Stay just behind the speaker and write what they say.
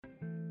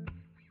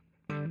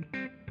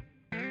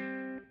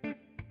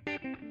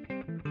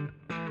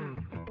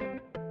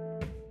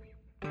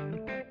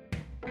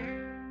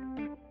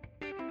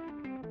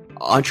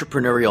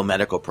Entrepreneurial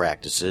medical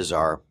practices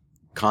are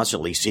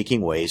constantly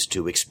seeking ways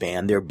to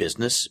expand their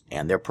business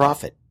and their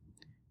profit.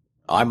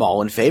 I'm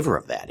all in favor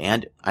of that,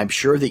 and I'm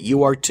sure that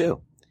you are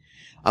too.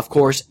 Of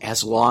course,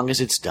 as long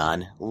as it's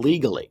done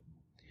legally.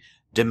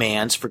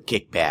 Demands for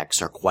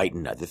kickbacks are quite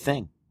another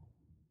thing.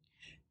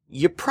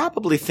 You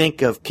probably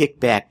think of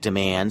kickback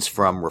demands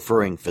from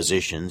referring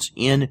physicians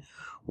in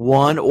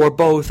one or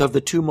both of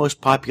the two most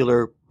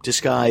popular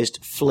disguised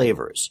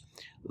flavors,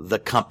 the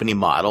company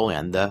model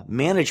and the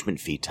management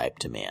fee type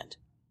demand.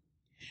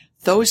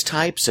 Those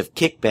types of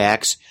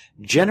kickbacks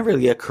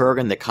generally occur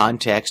in the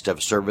context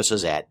of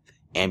services at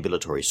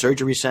ambulatory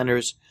surgery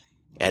centers,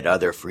 at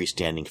other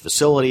freestanding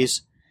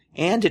facilities,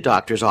 and at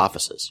doctors'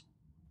 offices.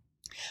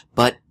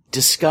 But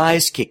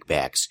disguised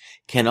kickbacks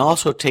can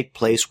also take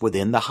place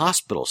within the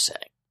hospital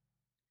setting.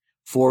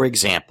 For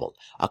example,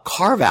 a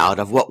carve-out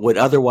of what would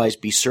otherwise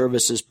be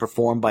services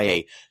performed by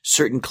a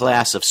certain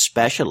class of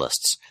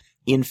specialists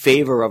in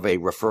favor of a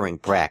referring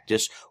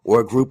practice or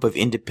a group of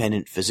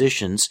independent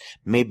physicians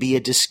may be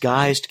a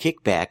disguised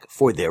kickback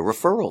for their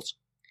referrals.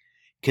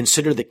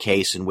 Consider the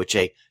case in which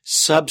a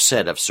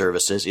subset of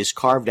services is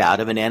carved out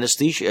of an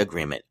anesthesia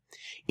agreement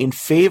in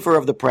favor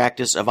of the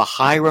practice of a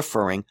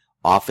high-referring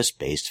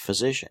office-based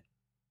physician.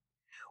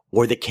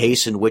 Or the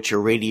case in which a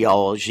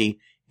radiology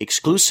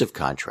exclusive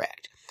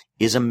contract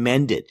is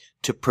amended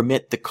to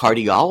permit the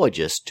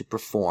cardiologist to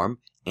perform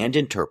and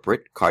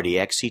interpret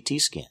cardiac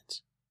CT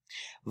scans.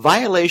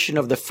 Violation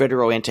of the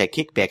federal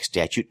anti-kickback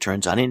statute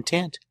turns on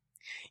intent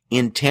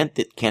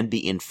that can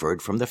be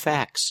inferred from the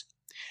facts.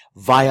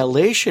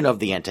 Violation of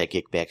the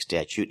anti-kickback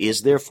statute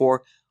is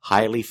therefore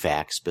highly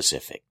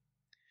fact-specific.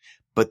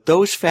 But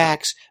those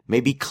facts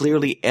may be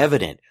clearly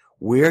evident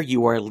where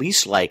you are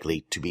least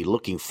likely to be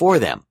looking for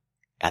them,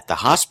 at the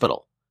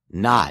hospital,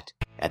 not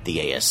at the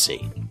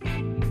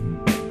ASC.